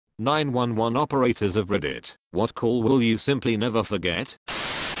911 operators of Reddit, what call will you simply never forget?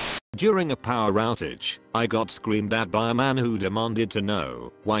 During a power outage, I got screamed at by a man who demanded to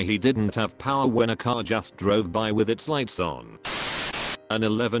know why he didn't have power when a car just drove by with its lights on. An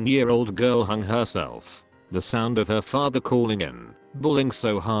 11-year-old girl hung herself. The sound of her father calling in, bawling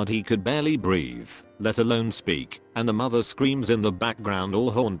so hard he could barely breathe, let alone speak, and the mother's screams in the background all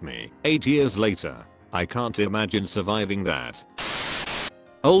haunt me. 8 years later, I can't imagine surviving that.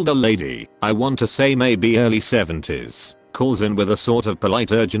 Older lady, I want to say maybe early 70s, calls in with a sort of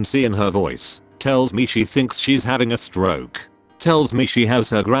polite urgency in her voice, tells me she thinks she's having a stroke, tells me she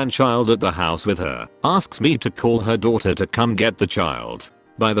has her grandchild at the house with her, asks me to call her daughter to come get the child.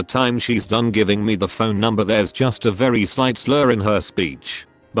 By the time she's done giving me the phone number, there's just a very slight slur in her speech.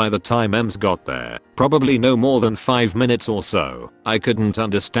 By the time Ems got there, probably no more than 5 minutes or so, I couldn't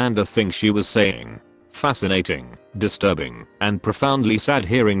understand a thing she was saying. Fascinating, disturbing, and profoundly sad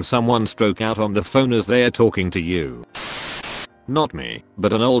hearing someone stroke out on the phone as they're talking to you. Not me,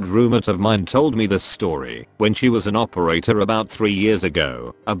 but an old roommate of mine told me this story. When she was an operator about 3 years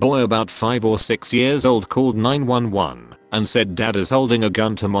ago, a boy about 5 or 6 years old called 911 and said dad is holding a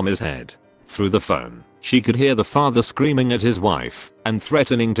gun to mommy's head. Through the phone, she could hear the father screaming at his wife and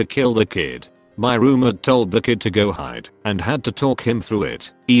threatening to kill the kid. My roommate told the kid to go hide and had to talk him through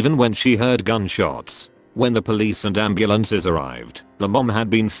it, even when she heard gunshots. When the police and ambulances arrived, the mom had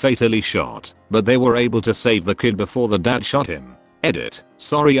been fatally shot, but they were able to save the kid before the dad shot him. Edit.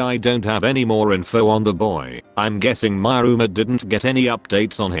 Sorry, I don't have any more info on the boy. I'm guessing my roommate didn't get any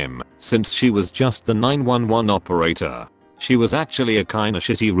updates on him, since she was just the 911 operator. She was actually a kinda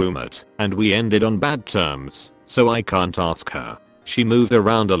shitty roommate, and we ended on bad terms, so I can't ask her. She moved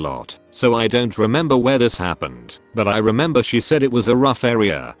around a lot, so I don't remember where this happened, but I remember she said it was a rough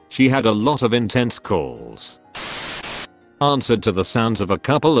area. She had a lot of intense calls. Answered to the sounds of a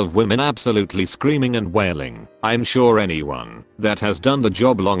couple of women absolutely screaming and wailing. I'm sure anyone that has done the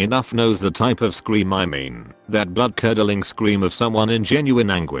job long enough knows the type of scream I mean. That blood-curdling scream of someone in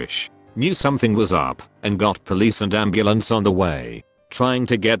genuine anguish. Knew something was up and got police and ambulance on the way, trying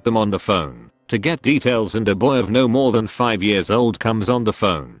to get them on the phone to get details, and a boy of no more than 5 years old comes on the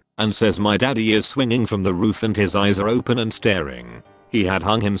phone and says my daddy is swinging from the roof and his eyes are open and staring. He had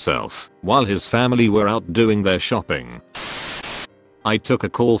hung himself while his family were out doing their shopping. I took a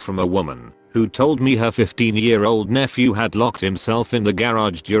call from a woman who told me her 15-year-old nephew had locked himself in the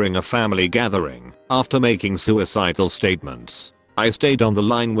garage during a family gathering after making suicidal statements. I stayed on the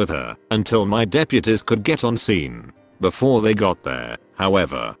line with her until my deputies could get on scene. Before they got there,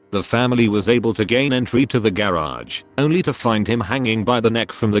 however, the family was able to gain entry to the garage, only to find him hanging by the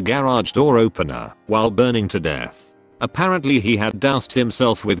neck from the garage door opener while burning to death. Apparently he had doused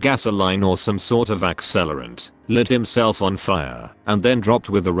himself with gasoline or some sort of accelerant, lit himself on fire, and then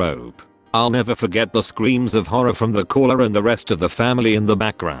dropped with a rope. I'll never forget the screams of horror from the caller and the rest of the family in the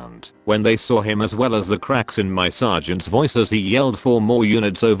background when they saw him, as well as the cracks in my sergeant's voice as he yelled for more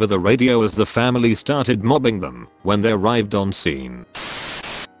units over the radio as the family started mobbing them when they arrived on scene.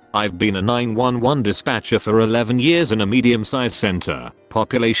 I've been a 911 dispatcher for 11 years in a medium-sized center,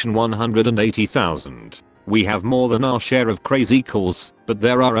 population 180,000. We have more than our share of crazy calls, but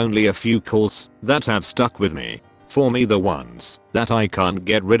there are only a few calls that have stuck with me. For me, the ones that I can't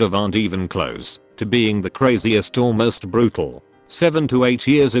get rid of aren't even close to being the craziest or most brutal. 7 to 8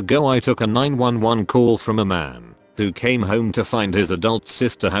 years ago, I took a 911 call from a man who came home to find his adult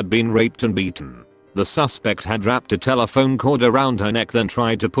sister had been raped and beaten. The suspect had wrapped a telephone cord around her neck, then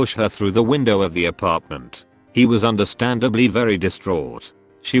tried to push her through the window of the apartment. He was understandably very distraught.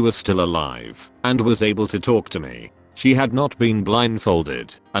 She was still alive and was able to talk to me. She had not been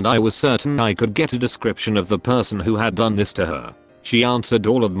blindfolded, and I was certain I could get a description of the person who had done this to her. She answered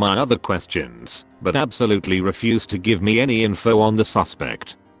all of my other questions, but absolutely refused to give me any info on the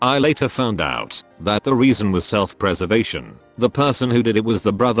suspect. I later found out that the reason was self-preservation. The person who did it was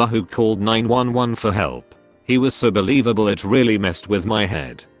the brother who called 911 for help. He was so believable it really messed with my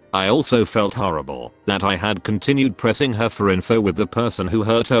head. I also felt horrible that I had continued pressing her for info with the person who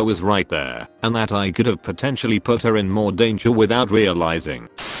hurt her was right there, and that I could have potentially put her in more danger without realizing.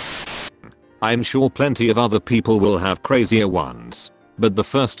 I'm sure plenty of other people will have crazier ones, but the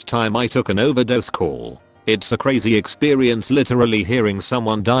first time I took an overdose call, it's a crazy experience, literally hearing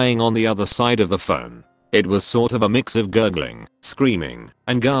someone dying on the other side of the phone. It was sort of a mix of gurgling, screaming,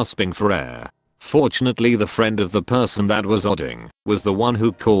 and gasping for air. Fortunately, the friend of the person that was odding was the one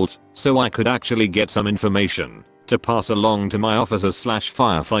who called, so I could actually get some information to pass along to my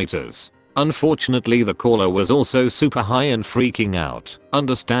officers/firefighters. Unfortunately, the caller was also super high and freaking out,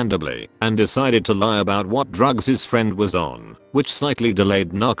 understandably, and decided to lie about what drugs his friend was on, which slightly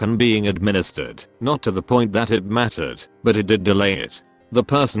delayed Narcan being administered. Not to the point that it mattered, but it did delay it. The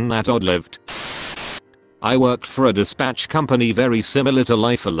person that outlived. I worked for a dispatch company very similar to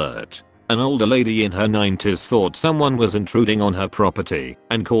Life Alert. An older lady in her 90s thought someone was intruding on her property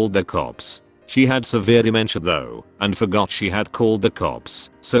and called the cops. She had severe dementia though, and forgot she had called the cops,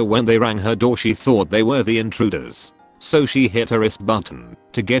 so when they rang her door she thought they were the intruders. So she hit her wrist button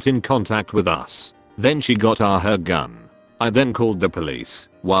to get in contact with us. Then she got her gun. I then called the police,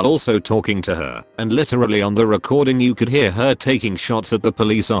 while also talking to her, and literally on the recording you could hear her taking shots at the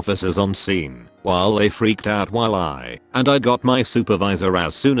police officers on scene, while they freaked out while I got my supervisor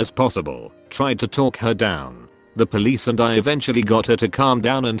as soon as possible, tried to talk her down. The police and I eventually got her to calm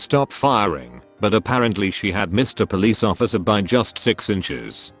down and stop firing, but apparently she had missed a police officer by just 6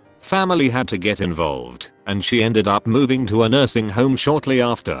 inches. Family had to get involved, and she ended up moving to a nursing home shortly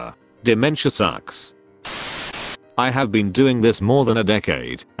after. Dementia sucks. I have been doing this more than a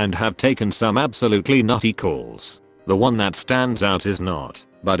decade, and have taken some absolutely nutty calls. The one that stands out is not,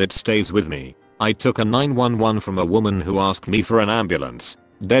 but it stays with me. I took a 911 from a woman who asked me for an ambulance.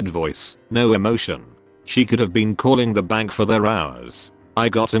 Dead voice, no emotion. She could have been calling the bank for their hours. I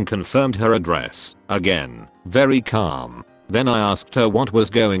got and confirmed her address. Again, very calm. Then I asked her what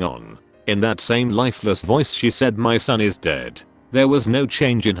was going on. In that same lifeless voice she said my son is dead. There was no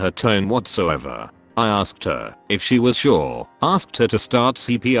change in her tone whatsoever. I asked her if she was sure, asked her to start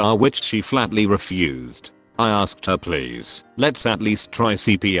CPR, which she flatly refused. I asked her please, let's at least try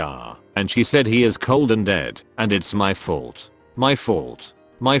CPR, and she said he is cold and dead, and it's my fault. My fault.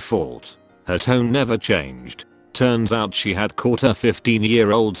 My fault. Her tone never changed. Turns out she had caught her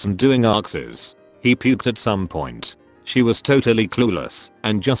 15-year-old son doing arxes. He puked at some point. She was totally clueless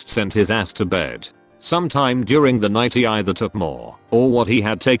and just sent his ass to bed. Sometime during the night he either took more, or what he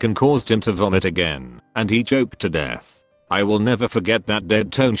had taken caused him to vomit again, and he choked to death. I will never forget that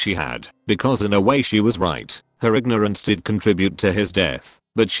dead tone she had, because in a way she was right. Her ignorance did contribute to his death,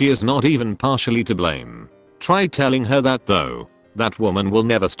 but she is not even partially to blame. Try telling her that though. That woman will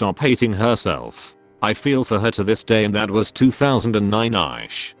never stop hating herself. I feel for her to this day, and that was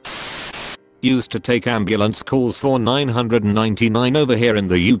 2009-ish. Used to take ambulance calls for 999 over here in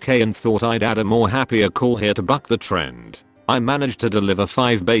the UK and thought I'd add a more happier call here to buck the trend. I managed to deliver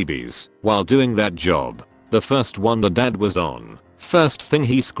 5 babies while doing that job. The first one the dad was on. First thing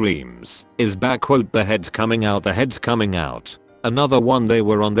he screams is back quote the head's coming out, the head's coming out. Another one they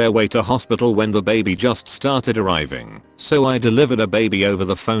were on their way to hospital when the baby just started arriving. So I delivered a baby over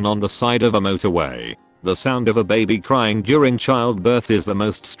the phone on the side of a motorway. The sound of a baby crying during childbirth is the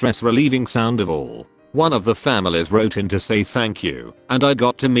most stress relieving sound of all. One of the families wrote in to say thank you, and I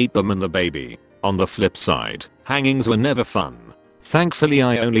got to meet them and the baby. On the flip side, hangings were never fun. Thankfully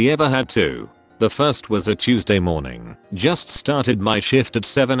I only ever had 2. The first was a Tuesday morning. Just started my shift at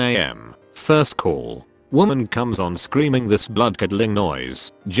 7 AM. First call. Woman comes on screaming this blood-curdling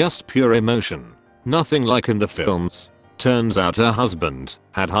noise. Just pure emotion. Nothing like in the films. Turns out her husband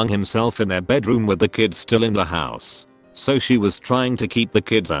had hung himself in their bedroom with the kids still in the house. So she was trying to keep the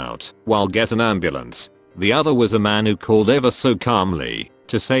kids out while get an ambulance. The other was a man who called ever so calmly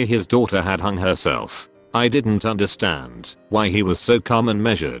to say his daughter had hung herself. I didn't understand why he was so calm and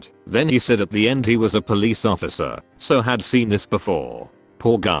measured. Then he said at the end he was a police officer, so had seen this before.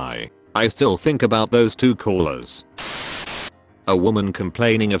 Poor guy. I still think about those 2 callers. A woman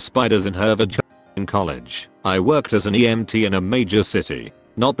complaining of spiders in her vagina in college. I worked as an EMT in a major city.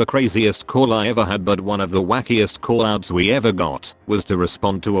 Not the craziest call I ever had, but one of the wackiest call outs we ever got was to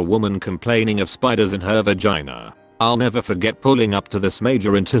respond to a woman complaining of spiders in her vagina. I'll never forget pulling up to this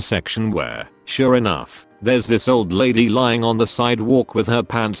major intersection where, sure enough, there's this old lady lying on the sidewalk with her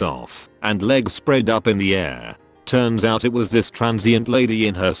pants off and legs spread up in the air. Turns out it was this transient lady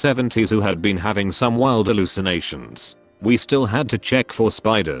in her 70s who had been having some wild hallucinations. We still had to check for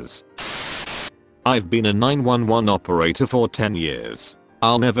spiders. I've been a 911 operator for 10 years.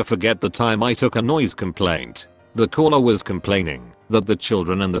 I'll never forget the time I took a noise complaint. The caller was complaining that the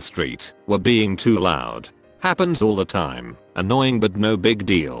children in the street were being too loud. Happens all the time. Annoying but no big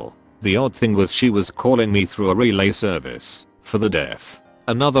deal. The odd thing was she was calling me through a relay service for the deaf.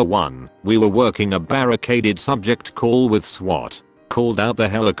 Another one, we were working a barricaded subject call with SWAT. Called out the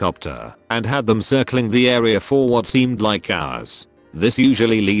helicopter and had them circling the area for what seemed like hours. This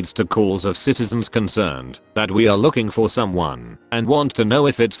usually leads to calls of citizens concerned that we are looking for someone and want to know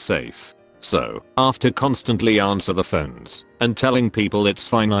if it's safe. So, after constantly answer the phones and telling people it's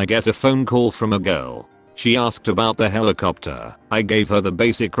fine, I get a phone call from a girl. She asked about the helicopter. I gave her the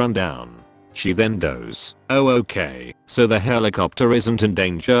basic rundown. She then goes, "Oh okay, so the helicopter isn't in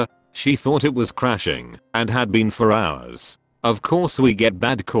danger?" She thought it was crashing and had been for hours. Of course we get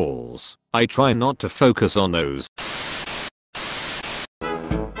bad calls. I try not to focus on those